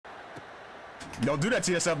Don't do that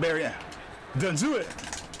to yourself, Barry. Don't do it.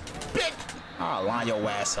 Pick. I'll line your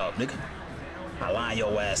ass up, nigga. I'll line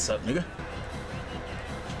your ass up, nigga.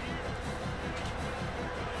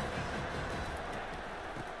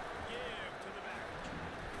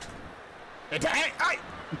 Hey,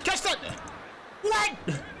 catch that. What?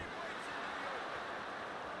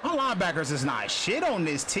 Our linebackers is not shit on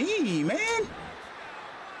this team, man.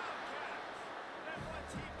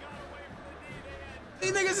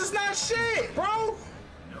 These niggas is not shit, bro.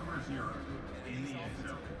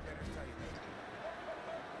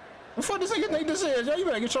 What the fuck this nigga think this is? Yo, you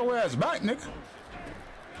better get your ass back, nigga.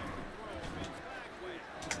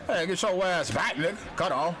 Hey, get your ass back, nigga.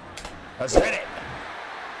 Cut off. Let's hit it.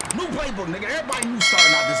 New playbook, nigga. Everybody new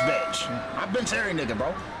starting out this bench. I bench every nigga,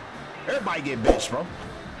 bro. Everybody get benched, bro.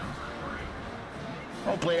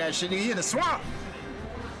 Don't play that shit, nigga. He in the swamp.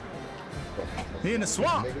 He in the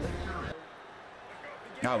swamp.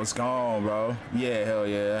 I was gone, bro. Yeah, hell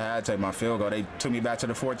yeah. I had to take my field goal. They took me back to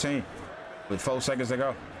the 14 with 4 seconds to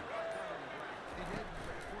go.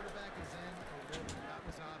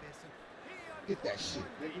 Get that shit,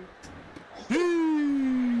 nigga.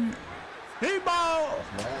 D-ball.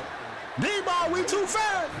 D-ball, we too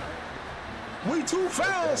fast. We too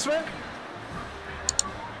fast, man.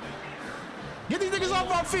 Get these niggas off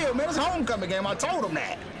our field, man. It's a homecoming game. I told them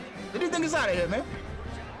that. Get these niggas out of here, man.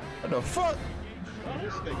 What the fuck?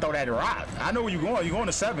 Throw that rock. I know where you're going. You're going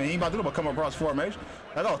to 7. He ain't about to do but come across formation.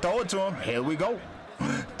 Let's go. Throw it to him. Here we go.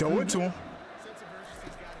 Throw it to him.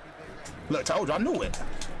 Look, told you. I knew it.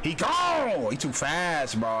 He gone. He too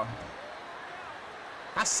fast, bro.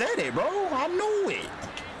 I said it, bro. I knew it.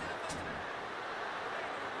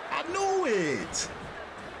 I knew it.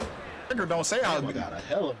 Record don't say how good.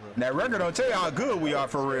 That record don't tell you how good we are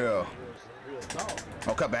for real.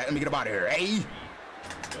 Oh, cut back. Let me get up out of here. Hey.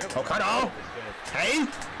 Oh, cut off. Hey,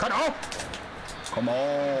 cut off. Come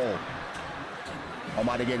on. I'm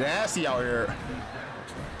about to get nasty out here.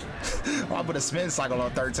 I'll put a spin cycle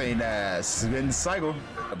on 13 ass. Spin cycle.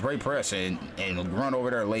 A break press and run over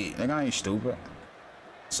there late. Nigga, I ain't stupid.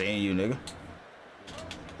 Seeing you, nigga.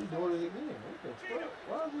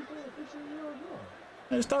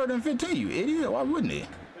 It started in 15, you idiot. Why wouldn't he?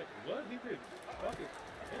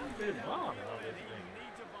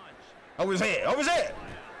 Over his head. Over his head.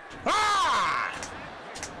 Ah!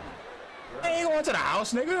 I ain't going to the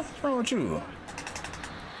house, nigga. What's wrong with you?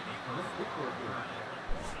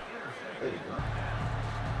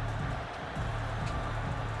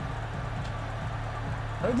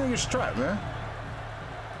 Everything is trapped, man.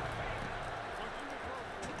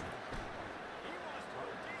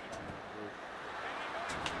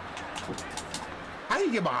 How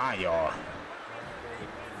you get behind y'all?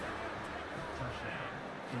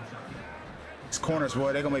 These corners,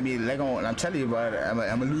 boy, they're gonna make me. I'm telling you, bro, I'm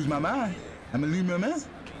gonna lose my mind. I'm gonna lose my mind.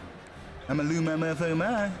 I'm gonna lose my motherfucking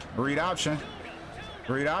mind. Read option.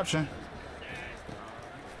 Read option.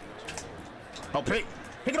 Oh, pick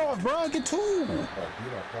it off, bro. Get 2.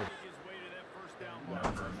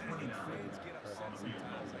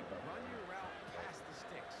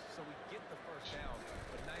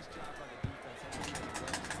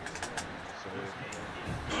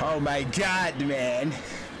 Oh my God, man.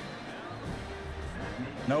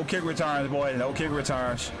 No kick returns, boy. No kick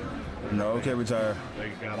returns. No kick return. They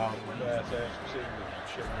got all the fast ass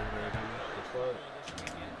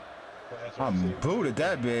I'm booted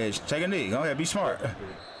that bitch. Take a knee. Go ahead, be smart.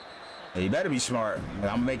 You better be smart. I'm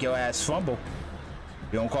gonna make your ass fumble.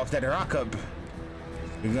 You don't cough that rock up.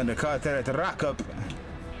 You're gonna cut that rock up.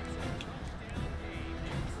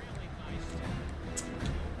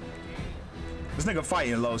 This nigga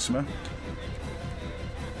fighting Los, man.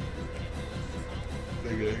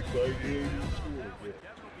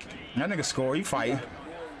 That nigga score, he fighting.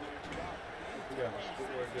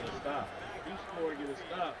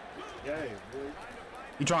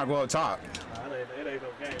 He trying to go up top.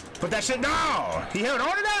 Put that shit down. He held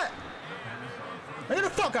on to that. Get the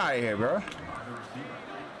fuck out of here, bro.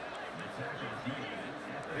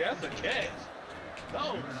 Yeah, that's a catch.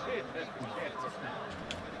 No shit, that's a catch.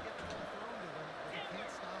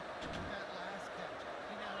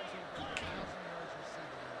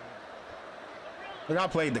 Look, I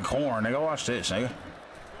played the corn. Nigga, watch this, nigga.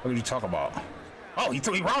 What did you talk about? Oh, he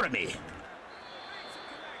routed me.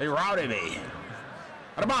 He routed me.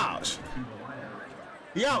 Out of bounds.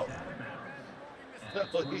 Yo.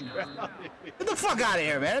 Get the fuck out of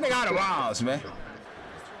here, man. That nigga out of bounds, man.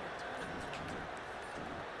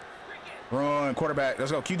 Run, quarterback.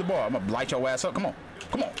 Let's go. Keep the ball. I'm gonna light your ass up. Come on.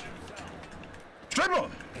 Come on. Strip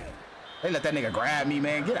him. They let that nigga grab me,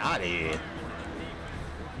 man. Get out of here.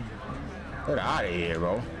 Get out of here,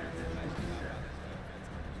 bro.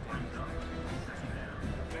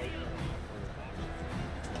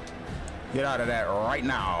 Get out of that right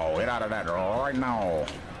now. Get out of that right now.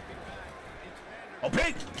 Oh,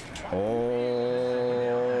 pick.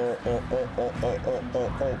 Oh.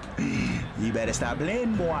 You better stop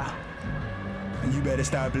playing, boy. You better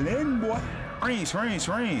stop playing, boy.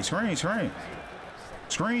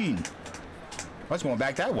 Screen. Let's going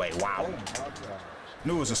back that way. Wow.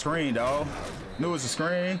 Knew it was a screen, dog. Knew it was a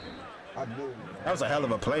screen. That was a hell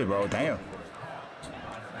of a play, bro. Damn.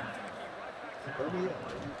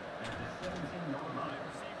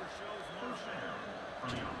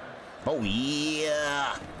 Oh,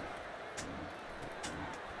 yeah.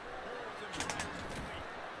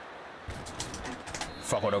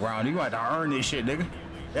 Fuck on the ground. You got to earn this shit, nigga.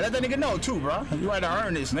 Yeah, let that nigga know, too, bro. You got to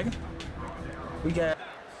earn this, nigga. We got...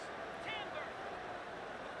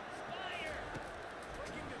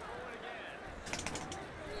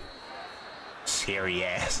 Scary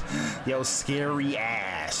ass. Yo, scary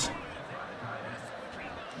ass.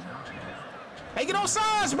 Hey, get on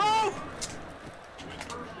sides, bro.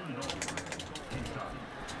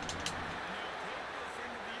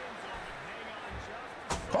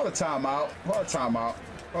 Call a timeout. Call a timeout.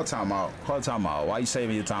 Call a timeout. Call a timeout. Why you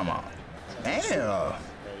saving your timeout? Damn.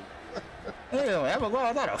 Damn, ever go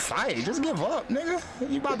without a fight? Just give up, nigga.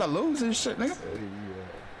 You about to lose this shit, nigga.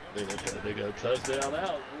 They got a touchdown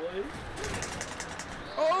out, boy.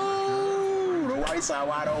 Oh, the right side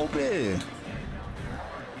wide open.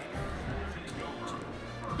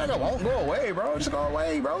 Nigga won't go away, bro. Just go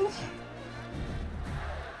away, bro.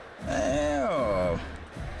 Damn.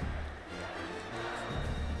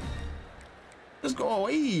 Just go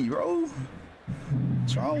away, bro.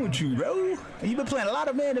 What's wrong with you, bro? And you been playing a lot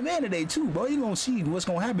of man-to-man today, too, bro. You gonna see what's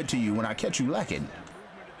gonna happen to you when I catch you lacking.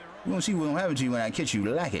 You gonna see what's gonna happen to you when I catch you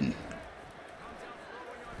lacking.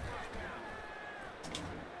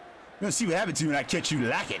 You gonna see what happened to you when I catch you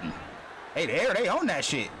lacking. Hey, there, they own that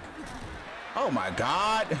shit. Oh, my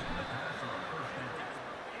God.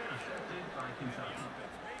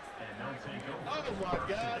 Oh, my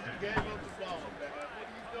God. You gave up the ball, man. What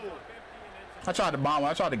are you doing? I tried to bomb him.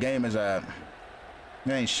 I tried to game his it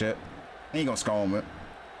ain't shit. He ain't gonna score him.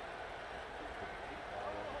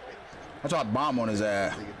 I tried to bomb on his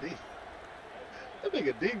ass. That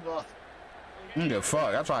nigga deep ball. Nigga,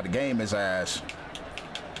 fuck. I tried to game his ass.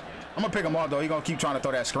 I'm gonna pick him up though. He gonna keep trying to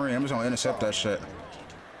throw that screen. I'm just gonna intercept that shit.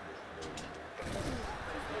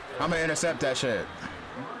 I'm gonna intercept that shit.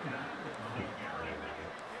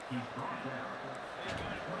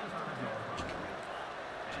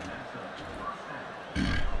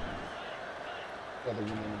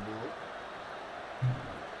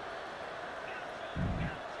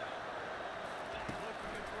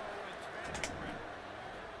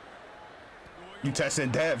 You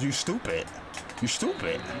testing devs, you stupid. You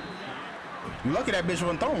stupid. You lucky that bitch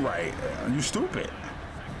wasn't thrown right. You stupid.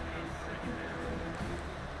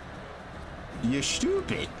 You're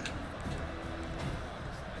stupid.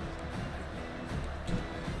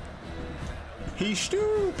 He's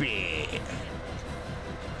stupid.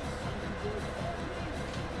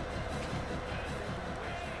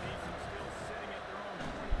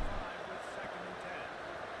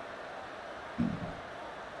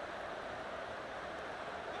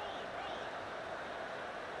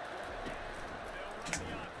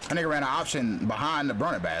 That nigga ran an option behind the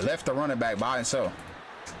running back, left the running back by himself.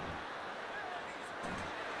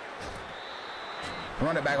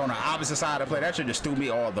 Running back on the opposite side of the play. That shit just threw me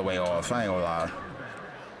all the way off. I ain't gonna lie.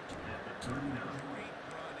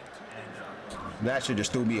 That shit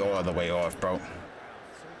just threw me all the way off, bro.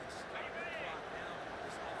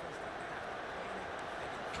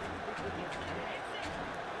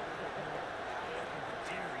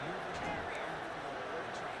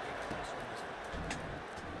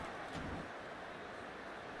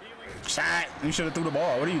 Shot. You should have threw the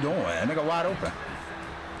ball. What are you doing? That nigga wide open.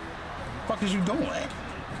 What the fuck is you doing?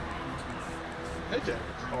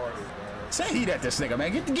 Say heat at this nigga,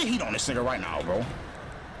 man. Get heat on this nigga right now, bro.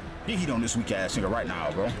 Get heat on this weak ass nigga right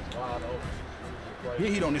now, bro.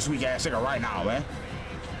 Get heat on this weak ass nigga right now, man.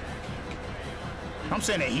 I'm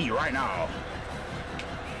saying that heat right now.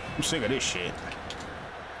 I'm sick of this shit.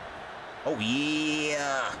 Oh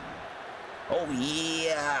yeah. Oh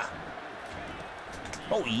yeah.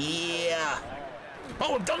 Oh yeah.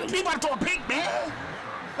 Oh, don't be about to throw a pick, man.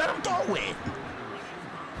 Let him throw it.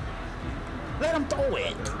 Let him throw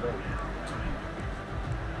it.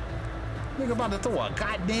 Nigga about to throw a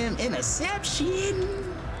goddamn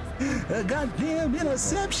interception. A goddamn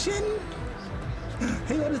interception.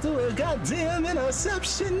 He about to throw a goddamn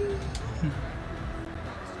interception.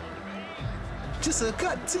 Just a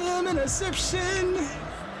goddamn interception.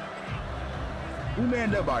 We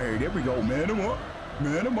manned up out here. There we go. Man him up.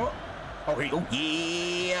 Man him up. Oh, oh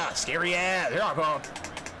yeah, scary ass. Here I go.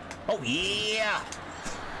 Oh yeah.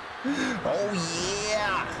 Oh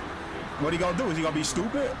yeah. What he gonna do? Is he gonna be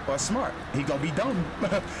stupid or smart? He gonna be dumb.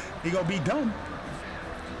 He gonna be dumb.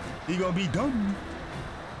 He gonna be dumb.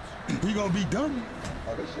 He gonna be dumb.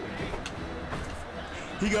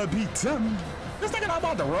 He gonna be dumb. This nigga not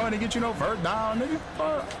about to run and get you no first down, nigga.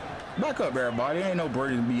 Back up, everybody. Ain't no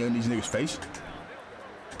Brady to be in these niggas' face.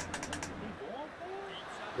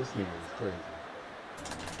 This nigga is crazy.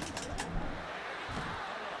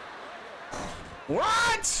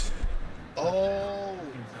 What? Oh.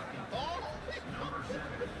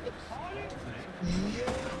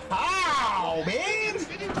 How, man?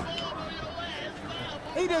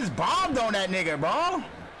 He just bombed on that nigga, bro.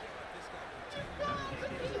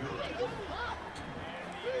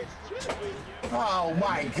 Oh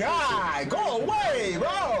my God, go away,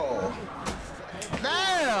 bro.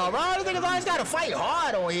 Damn, bro, this niggas always gotta fight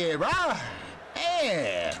hard on here, bro.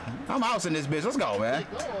 Man, I'm housing this bitch. Let's go, man.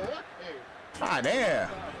 God damn.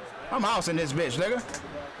 I'm housing this bitch, nigga.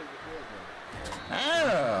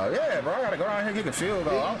 Damn, yeah, bro. I gotta go down here and kick a field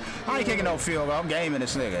goal. I ain't kicking no field goal. I'm gaming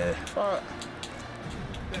this nigga. Fuck.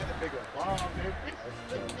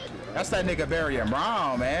 That's that nigga Barry and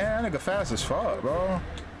Brown, man. That nigga fast as fuck, bro.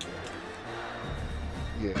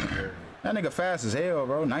 Yeah. That nigga fast as hell,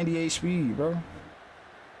 bro. 98 speed, bro.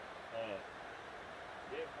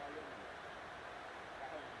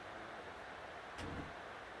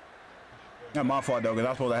 That's my fault though, cause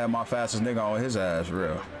I'm supposed to have my fastest nigga on his ass,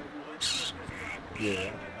 real.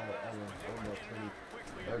 Yeah.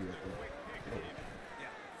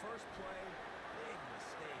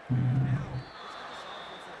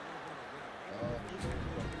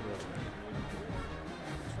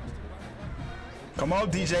 Come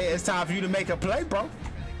on, DJ. It's time for you to make a play, bro.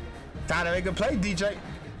 Time to make a play, DJ.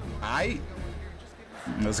 All right.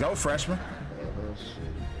 Let's go, freshman.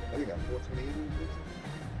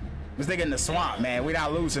 This nigga in the swamp, man. We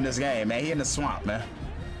not losing this game, man. He in the swamp, man.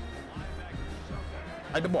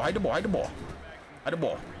 Hide the ball, hide the ball, hide the ball. Hide the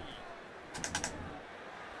ball.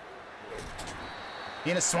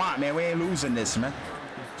 He in the swamp, man. We ain't losing this, man.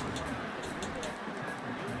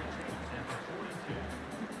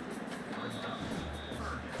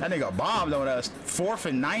 That nigga bombed on us. 4th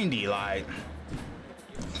and 90, like.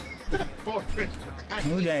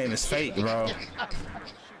 This game is fake, bro.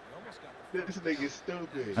 This nigga is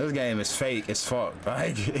stupid. This game is fake as fuck.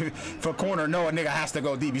 Like, for corner, no, a nigga has to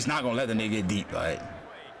go deep. He's not gonna let the nigga get deep. Like,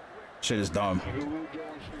 shit is dumb.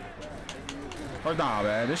 First down,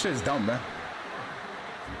 man. This shit is dumb, man.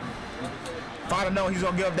 If I'd have known he's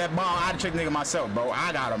gonna give up that ball, I'd check nigga myself, bro.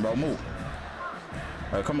 I got him, bro. Move.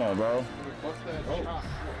 All right, come on, bro.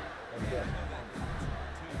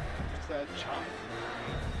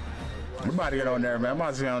 We about to get on there, man. I'm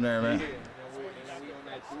about to get on there, man.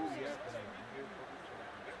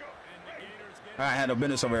 I handle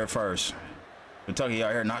business over here first. Kentucky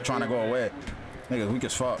out here not trying to go away. Niggas weak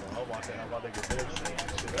as fuck. I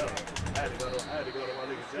had to go to my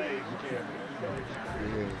nigga James.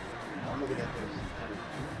 I'm looking at this.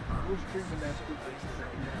 Who's streaming that stupid?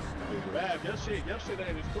 Bab, your shit ain't as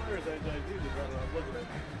clear as AJ either, brother. I'm looking at it.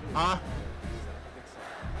 Huh?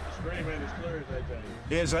 Scream ain't as clear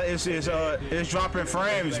as AJ. It's dropping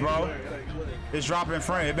frames, bro. It's dropping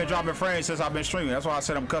frames. It's been dropping frames since I've been streaming. That's why I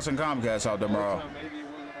said I'm cussing Comcast out there, bro.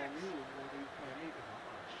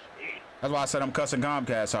 That's why I said I'm cussing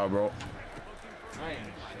Comcast out, bro.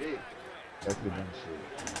 That's the dumb shit.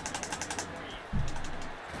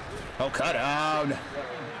 Oh, cut on.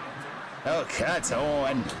 Oh, cut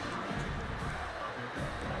on.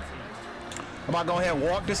 I'm about to go ahead and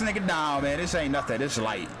walk this nigga down, man. This ain't nothing. This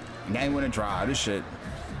light. Game winning drive. This shit.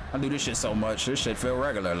 I do this shit so much. This shit feel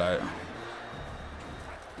regular, like.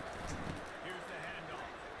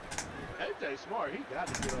 AJ smart. He got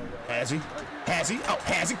to get on that. Has he? Has he? Oh,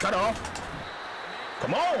 has he? Cut off.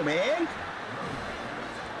 Come on, man.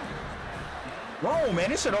 Whoa, man.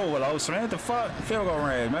 This shit overloads, man. What the fuck? Field goal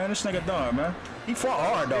range, man. This nigga done, man. He fought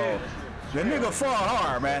hard, though. The nigga fought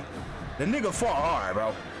hard, man. The nigga fought hard,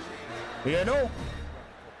 bro. You know?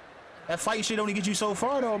 That fight shit only get you so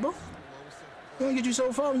far, though, bro. It only get you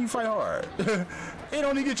so far when you fight hard. It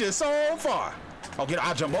only get you so far. Oh,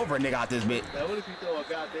 I'll jump over a nigga out this bit. Now, what if you throw a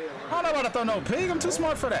goddamn... I don't know about to throw no pig. I'm too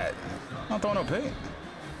smart for that. I don't throw no pig.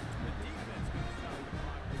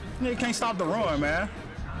 Nigga can't stop the run, man.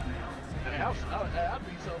 Hey, I'd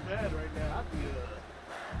be so mad right now.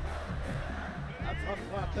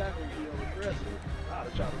 My tackle would be on aggressive. I'd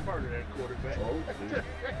have tried to murder that quarterback. Oh, dude.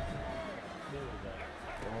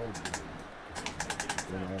 Oh,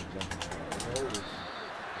 dude.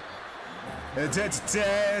 This nigga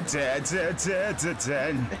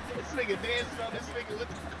dancing on this nigga with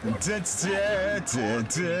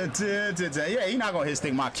the Yeah, he not gonna hit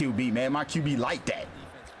stick my QB, man. My QB like that.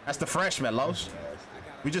 That's the freshman, Los.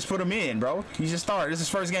 We just put him in, bro. He just started. This is his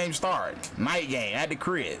first game start. Night game at the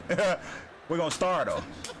crib. We're gonna start though.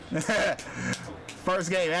 First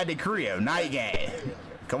game at the crib. Night game.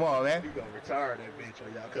 Come on, man. You gonna retire that bitch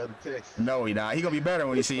when y'all come to Texas. No, he not. He gonna be better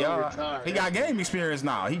when you see y'all. He got game experience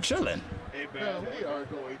now. He chilling. Hey, man, we are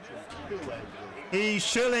going to kill that bitch. He's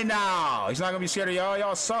chilling now. He's not gonna be scared of y'all.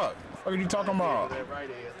 Y'all suck. What are you talking about? That right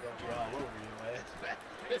hand's gonna be all over you, man.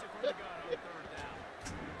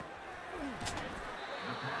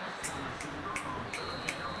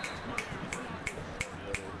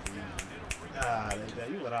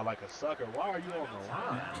 You went out like a sucker. Why are you on the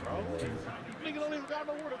line, bro? Nigga don't even got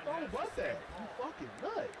nowhere to throw but that. You fucking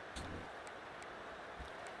nut.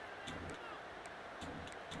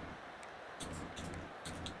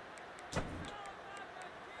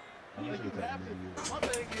 Like you have to, my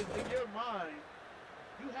thing is, in your mind,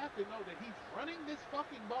 you have to know that he's running this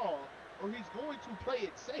fucking ball or he's going to play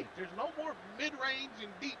it safe. There's no more mid-range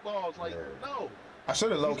and deep balls. Like, no. I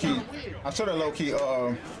should have low key. I should have low key.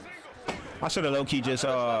 I should have low key just.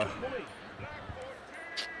 But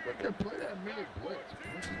they play that mid blitz.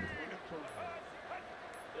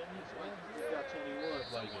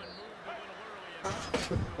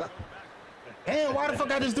 Damn, why the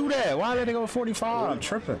fuck I just do that? Why let it go 45? I'm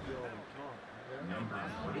tripping.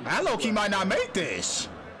 I low key might not make this.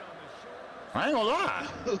 I ain't gonna lie.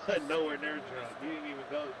 Nowhere near drunk. You didn't even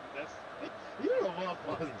go. That's you're a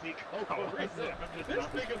motherfucker, Tico. This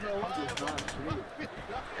nigga's alive.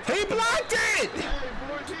 He blocked it. Hey,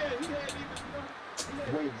 boys, yeah, he hadn't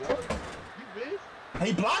even. Wait, what? You missed?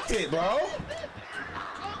 He blocked it, bro.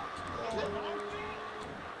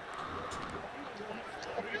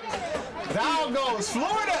 Down goes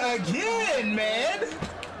Florida again, man.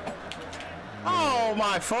 Oh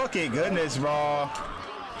my fucking goodness, bro.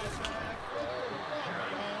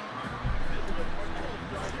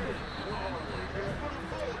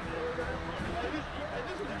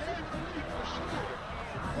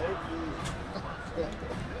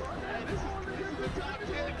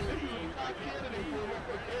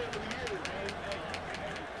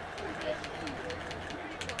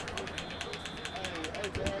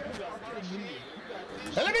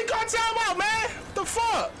 Hey, let me call time out, man. What the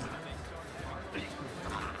fuck?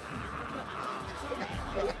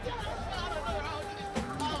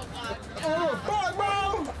 Oh, fuck,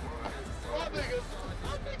 bro.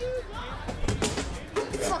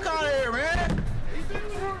 Fuck out of here, man.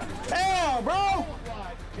 Hell, bro.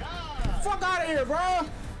 Fuck out of here, bro.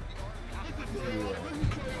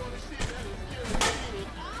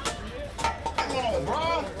 Come on,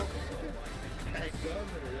 bro.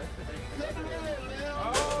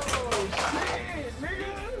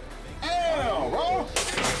 Damn, bro.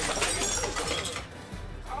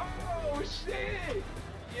 Oh shit!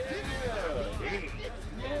 Yeah.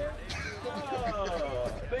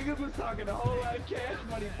 Niggas was talking a whole lot of cash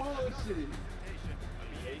money bullshit.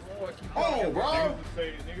 Oh, bro.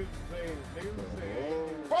 Niggas was saying.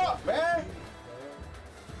 Fuck, man.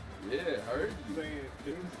 Yeah, heard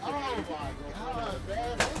you. Oh my god,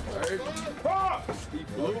 man. Heard you. Fuck. He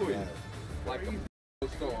blew it like a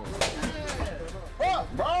storm. Fuck,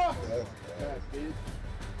 bro.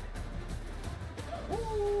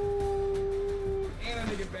 Ooh. And a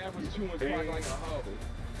nigga bad was chewing clock like a hoe.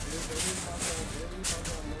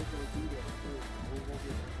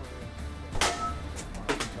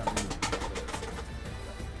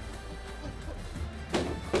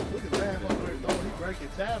 Look at Lamb over there throwing. He's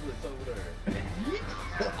breaking tablets over there.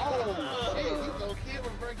 Oh, shit. He's gonna kill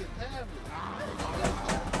him breaking tablets.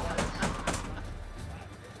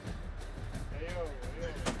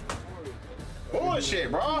 Bullshit,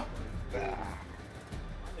 bro.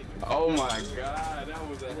 Oh my god, that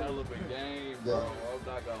was a hell of a game, bro. I'm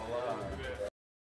not gonna lie.